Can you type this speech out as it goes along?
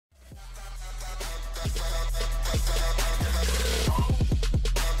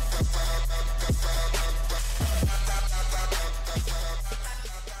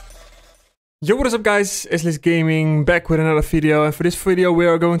Yo, what is up guys, Islis Gaming back with another video, and for this video we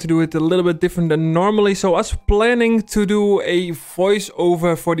are going to do it a little bit different than normally. So I was planning to do a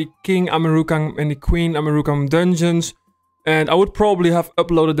voiceover for the King Amirukam and the Queen Amirukam dungeons, and I would probably have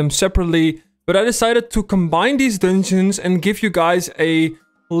uploaded them separately, but I decided to combine these dungeons and give you guys a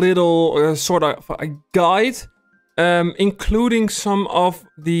little sort of a guide, including some of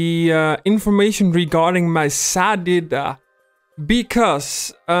the information regarding my Sadida.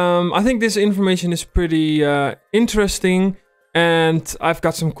 Because I think this information is pretty interesting, and I've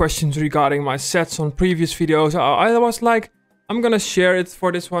got some questions regarding my sets on previous videos. I was like, I'm gonna share it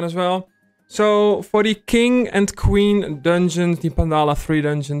for this one as well. So for the King and Queen dungeons, the Pandala 3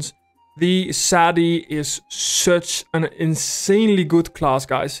 dungeons, the Sadi is such an insanely good class,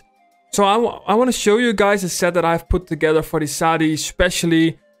 guys. So I want to show you guys a set that I've put together for the Sadi,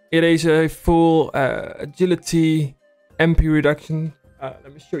 especially. It is a full agility MP reduction.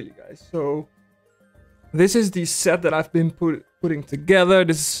 Let me show you guys. So this is the set that I've been putting together.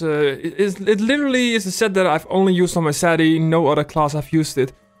 This it literally is a set that I've only used on my Sadi. No other class I've used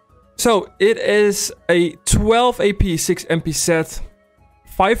it. So it is a 12 AP 6 MP set,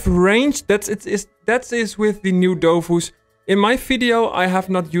 5 range. That is with the new DOFUS. In my video I have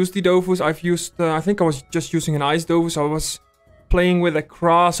not used the DOFUS. I've used I think I was just using an ice DOFUS. I was playing with a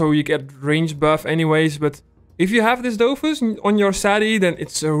Kra, so you get range buff anyways, but if you have this DOFUS on your Sadi, then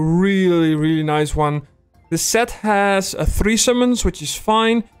it's a really nice one. The set has 3 summons, which is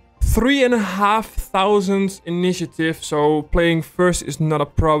fine. 3,500 initiative, so playing first is not a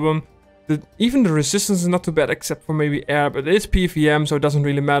problem. Even the resistance is not too bad, except for maybe air, but it's PVM, so it doesn't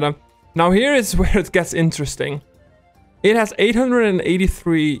really matter. Now here is where it gets interesting. It has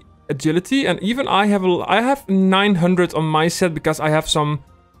 883 agility, and even I have 900 on my set because I have some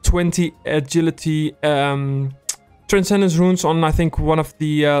 20 agility transcendence runes on, I think, one of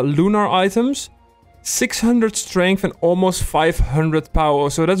the lunar items. 600 strength and almost 500 power.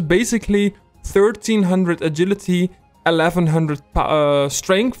 So that's basically 1300 agility, 1100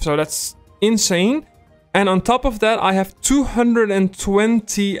 strength. So that's insane. And on top of that, I have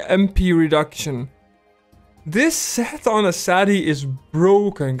 220 MP reduction. This set on a Sadi is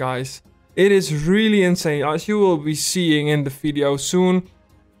broken, guys. It is really insane, as you will be seeing in the video soon.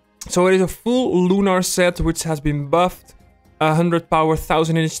 So it is a full lunar set which has been buffed. 100 power,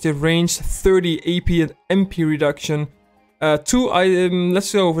 1000 initiative range, 30 AP and MP reduction. Let's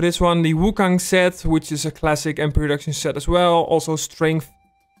go over this one. The Wukong set, which is a classic MP reduction set as well. Also strength,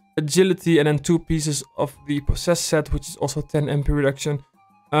 agility, and then 2 pieces of the Possess set, which is also 10 MP reduction.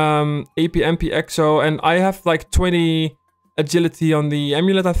 AP, MP, Exo, and I have like 20 agility on the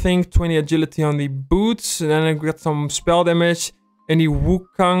amulet, I think. 20 agility on the boots, and then I got some spell damage. And the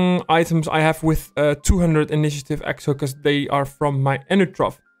Wukong items I have with 200 initiative exo, because they are from my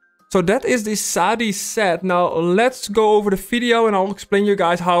Enutrof. So that is the Sadi set. Now let's go over the video and I'll explain you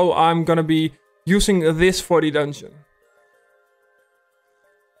guys how I'm gonna be using this for the dungeon.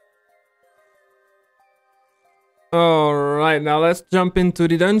 Alright, now let's jump into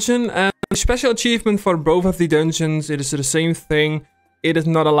the dungeon. And the special achievement for both of the dungeons, it is the same thing. It is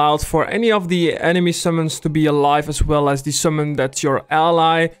not allowed for any of the enemy summons to be alive, as well as the summon that's your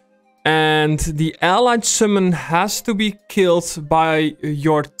ally. And the allied summon has to be killed by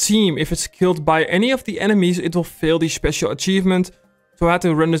your team. If it's killed by any of the enemies, it will fail the special achievement. So I had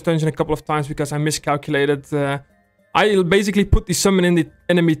to run this dungeon a couple of times because I miscalculated. I basically put the summon in the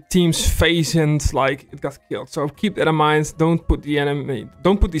enemy team's face and like it got killed. So keep that in mind. Don't put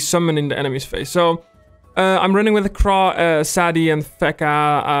the summon in the enemy's face. So I'm running with the Kra, Sadi, and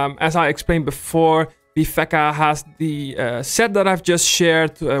Feka. As I explained before, the Feka has the set that I've just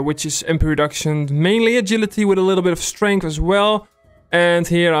shared, which is MP reduction, mainly agility with a little bit of strength as well. And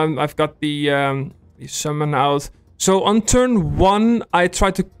here I've got the summon out. So on turn 1, I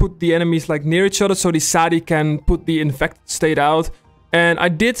try to put the enemies like near each other so the Sadi can put the infected state out. And I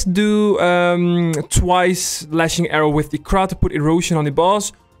did do twice lashing arrow with the Kra to put erosion on the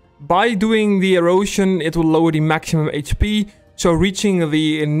boss. By doing the erosion, it will lower the maximum HP, so reaching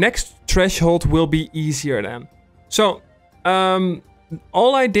the next threshold will be easier then. So,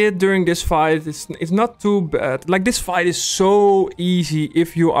 all I did during this fight is not too bad. Like, this fight is so easy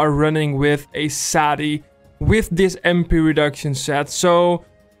if you are running with a Sadi with this MP reduction set. So,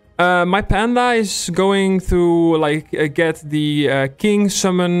 my Panda is going to, like, get the King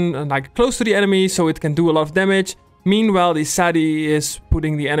summon, like, close to the enemy so it can do a lot of damage. Meanwhile, the Sadi is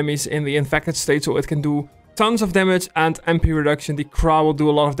putting the enemies in the infected state so it can do tons of damage, and MP reduction. The Kra will do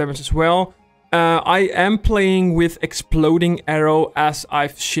a lot of damage as well. I am playing with Exploding Arrow, as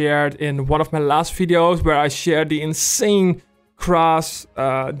I've shared in one of my last videos, where I shared the insane cross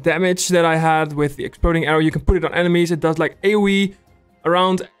damage that I had with the exploding arrow. You can put it on enemies. It does like AoE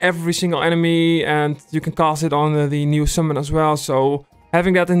around every single enemy, and you can cast it on the new summon as well. So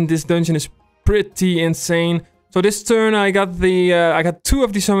having that in this dungeon is pretty insane. So this turn I got two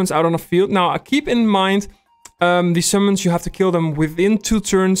of the summons out on the field. Now keep in mind, the summons, you have to kill them within 2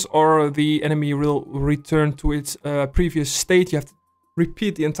 turns or the enemy will return to its previous state. You have to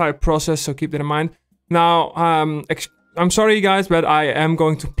repeat the entire process, so keep that in mind. Now, I'm sorry guys, but I am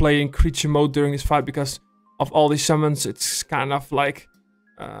going to play in creature mode during this fight because of all these summons. It's kind of like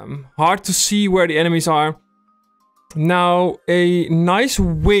hard to see where the enemies are. Now, a nice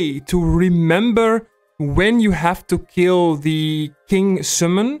way to remember when you have to kill the King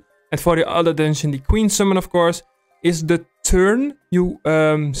summon, and for the other dungeon, the Queen summon, of course, is the turn you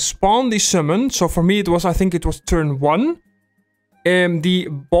spawn the summon. So for me, I think it was turn 1. The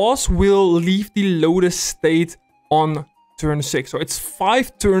boss will leave the lotus state on turn 6. So it's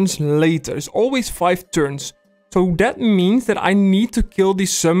 5 turns later. It's always 5 turns. So that means that I need to kill the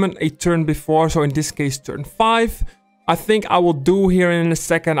summon a turn before. So in this case, turn 5. I think I will do here in a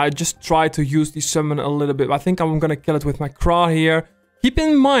second. I just try to use the summon a little bit. I think I'm gonna kill it with my Craw here. Keep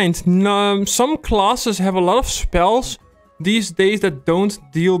in mind, some classes have a lot of spells these days that don't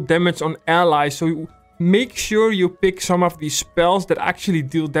deal damage on allies. So make sure you pick some of these spells that actually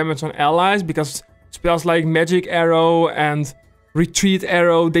deal damage on allies, because spells like Magic Arrow and Retreat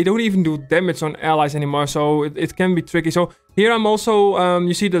Arrow, they don't even do damage on allies anymore, so it can be tricky. So here I'm also,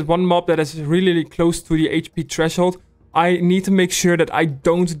 you see that one mob that is really close to the HP threshold. I need to make sure that I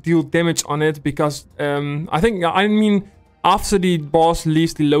don't deal damage on it, because I mean, after the boss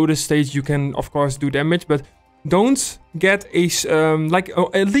leaves the lotus stage, you can of course do damage, but don't get a,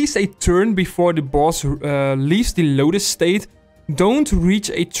 at least a turn before the boss leaves the lotus state. Don't reach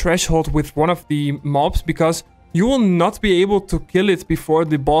a threshold with one of the mobs, because you will not be able to kill it before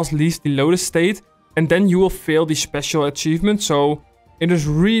the boss leaves the lotus state, and then you will fail the special achievement. So it is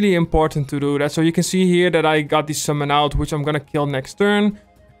really important to do that. So you can see here that I got the summon out, which I'm gonna kill next turn.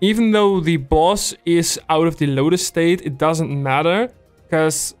 Even though the boss is out of the lotus state, it doesn't matter,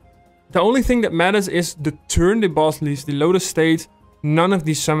 because the only thing that matters is the turn the boss leaves the lotus state. None of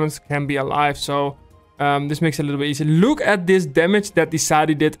these summons can be alive, so this makes it a little bit easier. Look at this damage that the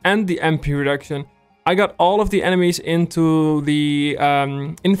Sadi did and the MP reduction. I got all of the enemies into the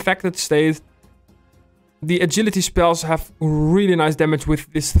infected state. The agility spells have really nice damage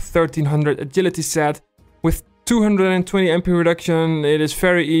with this 1300 agility set. With 220 MP reduction, it is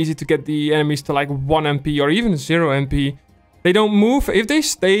very easy to get the enemies to like 1 MP or even 0 MP. They don't move. If they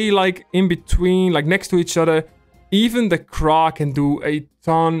stay like in between, like next to each other, even the Craw can do a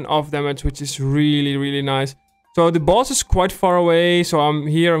ton of damage, which is really nice. So the boss is quite far away, so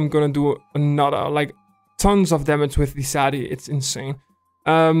I'm gonna do another, like, tons of damage with the Sadi. It's insane.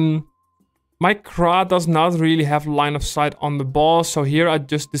 My Craw does not really have line of sight on the boss, so here I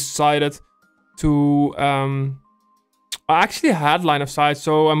just decided to... I actually had line of sight,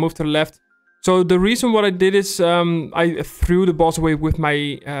 so I moved to the left. So the reason what I did is I threw the boss away with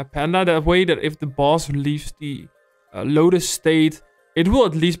my panda, that way that if the boss leaves the lotus state, it will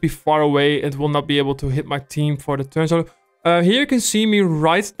at least be far away. It will not be able to hit my team for the turn. So here you can see me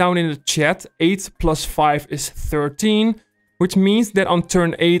write down in the chat, 8 plus 5 is 13, which means that on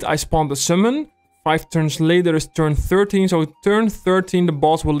turn 8 I spawned the summon. 5 turns later is turn 13, so turn 13 the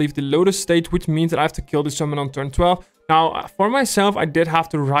boss will leave the lotus state, which means that I have to kill the summon on turn 12. Now, for myself, I did have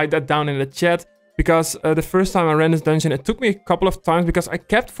to write that down in the chat, because the first time I ran this dungeon, it took me a couple of times, because I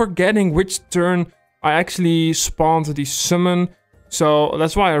kept forgetting which turn I actually spawned the summon. So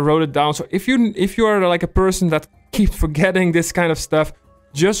that's why I wrote it down. So if you are like a person that keeps forgetting this kind of stuff,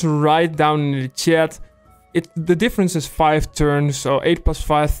 just write down in the chat. The difference is 5 turns, so 8 plus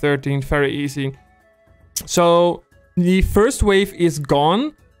 5, 13, very easy. So the first wave is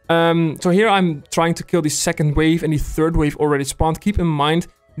gone. So here I'm trying to kill the second wave, and the third wave already spawned. Keep in mind,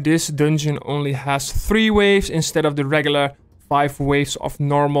 this dungeon only has 3 waves instead of the regular 5 waves of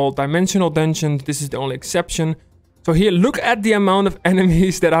normal dimensional dungeons. This is the only exception. So here, look at the amount of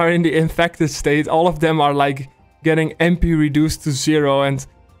enemies that are in the infected state. All of them are like getting MP reduced to 0, and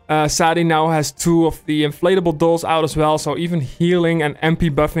Sadi now has 2 of the inflatable dolls out as well, so even healing and MP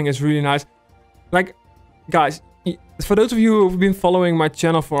buffing is really nice. Like, guys, for those of you who've been following my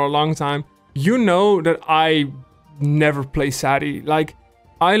channel for a long time, you know that I never play Sadi. Like,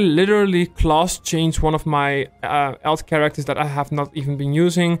 I literally class changed one of my alt characters that I have not even been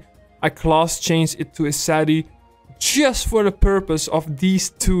using. I class changed it to a Sadi just for the purpose of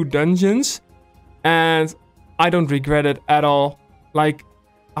these 2 dungeons, and I don't regret it at all. Like,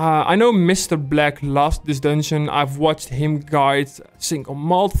 I know Mr. Black loves this dungeon. I've watched him guide single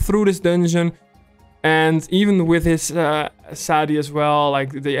malt through this dungeon. And even with his Sadi as well,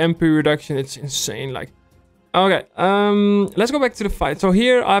 like the MP reduction, it's insane. Like, okay, let's go back to the fight. So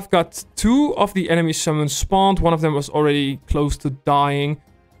here I've got 2 of the enemy summons spawned. One of them was already close to dying.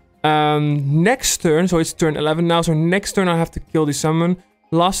 Next turn, so it's turn 11 now. So next turn I have to kill the summon.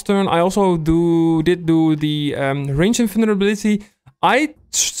 Last turn I also did do the range invulnerability. I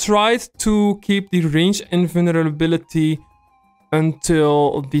tried to keep the range invulnerability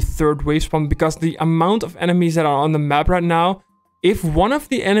until the 3rd wave spawn, because the amount of enemies that are on the map right now, if one of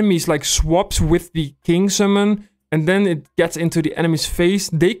the enemies like swaps with the king summon and then it gets into the enemy's face,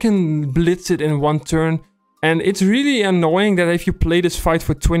 they can blitz it in 1 turn. And it's really annoying that if you play this fight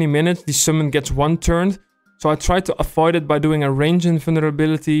for 20 minutes, the summon gets 1 turned. So I tried to avoid it by doing a range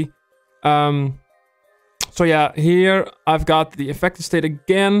invulnerability. So yeah, here I've got the infected state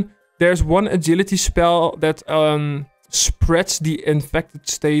again. There's one agility spell that spreads the infected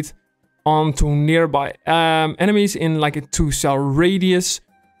state onto nearby enemies in like a 2-cell radius.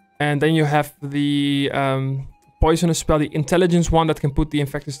 And then you have the poisonous spell, the intelligence one, that can put the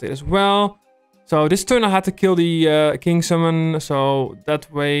infected state as well. So this turn I had to kill the king summon, so that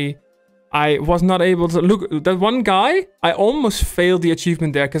way I was not able to... Look, that one guy, I almost failed the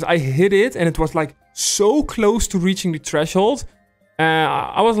achievement there because I hit it and it was like so close to reaching the threshold.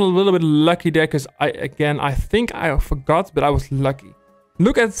 I was a little bit lucky there because I think I forgot, but I was lucky.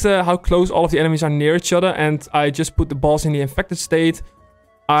 Look at how close all of the enemies are near each other, and I just put the boss in the infected state.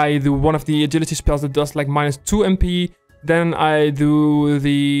 I do one of the agility spells that does like -2 MP. Then I do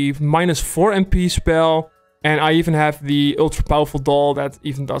the -4 MP spell. And I even have the ultra powerful doll that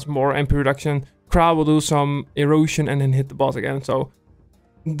even does more MP reduction. Kra will do some erosion and then hit the boss again. So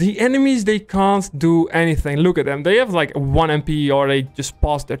the enemies, they can't do anything. Look at them. They have like 1 MP or they just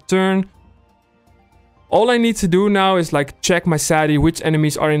pass their turn. All I need to do now is like check my Sadi, which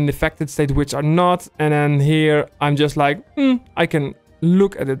enemies are in the affected state, which are not. And then here I'm just like, I can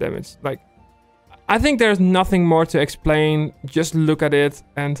look at the damage. Like, I think there's nothing more to explain. Just look at it.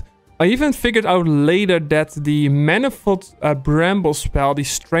 And I even figured out later that the Manifold Bramble spell, the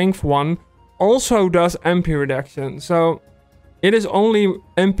strength one, also does MP reduction. So it is only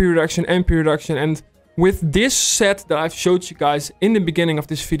MP reduction, and with this set that I've showed you guys in the beginning of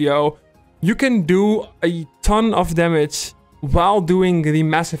this video, you can do a ton of damage while doing the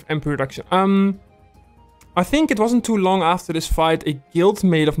massive MP reduction. I think it wasn't too long after this fight, a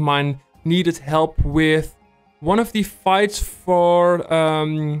guildmate of mine needed help with one of the fights for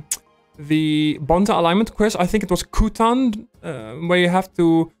the Bonta alignment quest. I think it was Kutan, where you have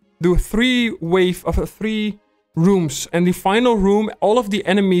to do 3 wave of 3 rooms. And the final room, all of the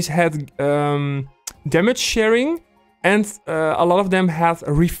enemies had damage sharing, and a lot of them had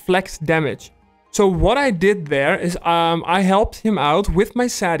reflect damage. So what I did there is I helped him out with my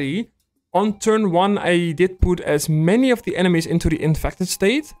Sadi. On turn 1, I did put as many of the enemies into the infected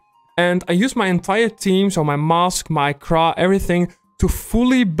state. And I used my entire team, so my mask, my Kra, everything, to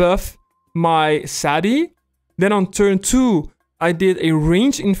fully buff my Sadi. Then on turn 2, I did a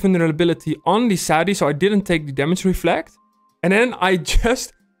range invulnerability on the Sadi, so I didn't take the damage reflect. And then I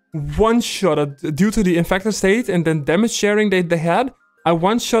just one-shotted, due to the infected state and then damage sharing they had, I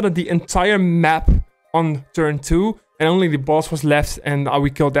one-shotted the entire map on turn 2, and only the boss was left, and we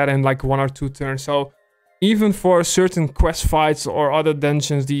killed that in like 1 or 2 turns. So even for certain quest fights or other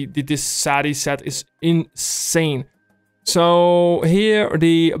dungeons, this Sadi set is insane. So here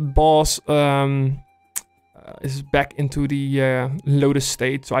the boss is back into the lotus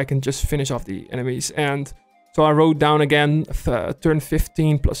state, so I can just finish off the enemies. And so I wrote down again, turn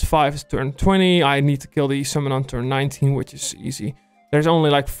 15 plus 5 is turn 20. I need to kill the summon on turn 19, which is easy. There's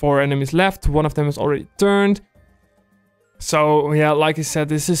only like 4 enemies left. One of them is already turned. So yeah, like I said,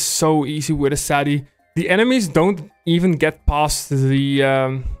 this is so easy with a Sadi. The enemies don't even get past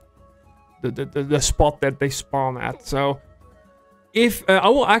the spot that they spawn at. So if I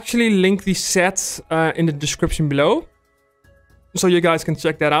will actually link the set in the description below, so you guys can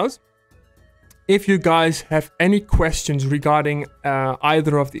check that out. If you guys have any questions regarding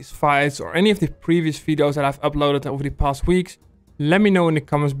either of these fights or any of the previous videos that I've uploaded over the past weeks, let me know in the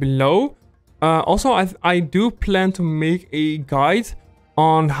comments below. Also, I do plan to make a guide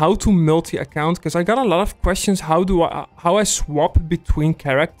on how to multi-account, because I got a lot of questions how I swap between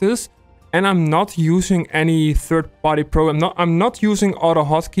characters, and I'm not using any third-party program. I'm not using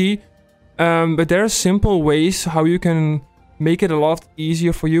AutoHotkey, but there are simple ways how you can make it a lot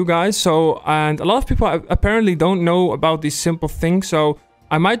easier for you guys. So, and a lot of people apparently don't know about these simple things, so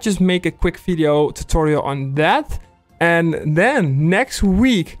I might just make a quick video tutorial on that. And then next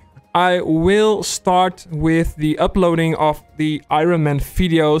week, I will start with the uploading of the Iron Man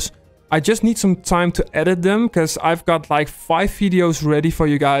videos. I just need some time to edit them because I've got like 5 videos ready for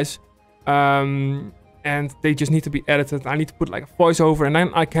you guys. And they just need to be edited. I need to put like a voiceover and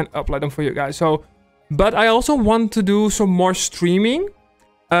then I can upload them for you guys. So, but I also want to do some more streaming.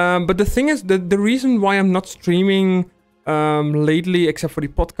 But the thing is, the reason why I'm not streaming lately, except for the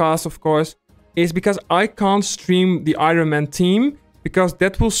podcast, of course, is because I can't stream the Iron Man team because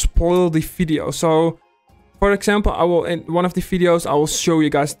that will spoil the video. So, for example, I will in one of the videos I will show you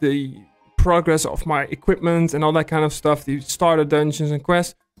guys the progress of my equipment and all that kind of stuff, the starter dungeons and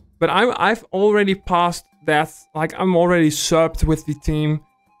quests. But I've already passed that. Like, I'm already subbed with the team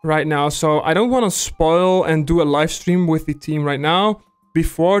right now, so I don't want to spoil and do a live stream with the team right now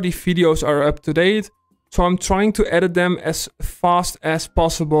before the videos are up to date. So I'm trying to edit them as fast as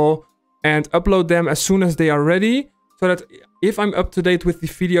possible and upload them as soon as they are ready, so that if I'm up to date with the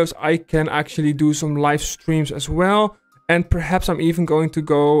videos, I can actually do some live streams as well. And perhaps I'm even going to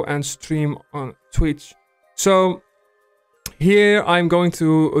go and stream on Twitch. So here I'm going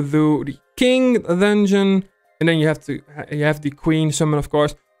to do the King dungeon, and then you have the Queen summon, of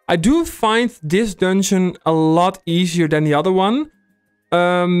course. I do find this dungeon a lot easier than the other one,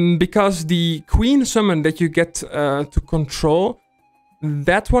 because the Queen summon that you get to control,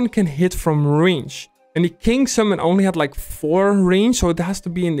 that one can hit from range. And the King summon only had like 4 range, so it has to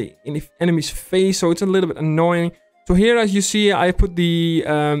be in the enemy's face, so it's a little bit annoying. So here, as you see, I put the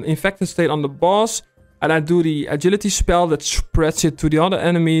infected state on the boss, and I do the agility spell that spreads it to the other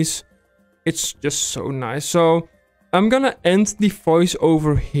enemies. It's just so nice. So I'm gonna end the voice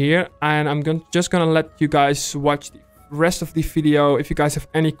over here, and I'm just gonna let you guys watch the rest of the video. If you guys have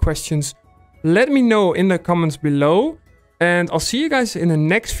any questions, let me know in the comments below. And I'll see you guys in the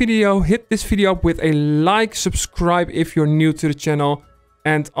next video. Hit this video up with a like, subscribe if you're new to the channel.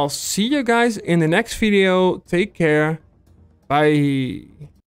 And I'll see you guys in the next video. Take care. Bye.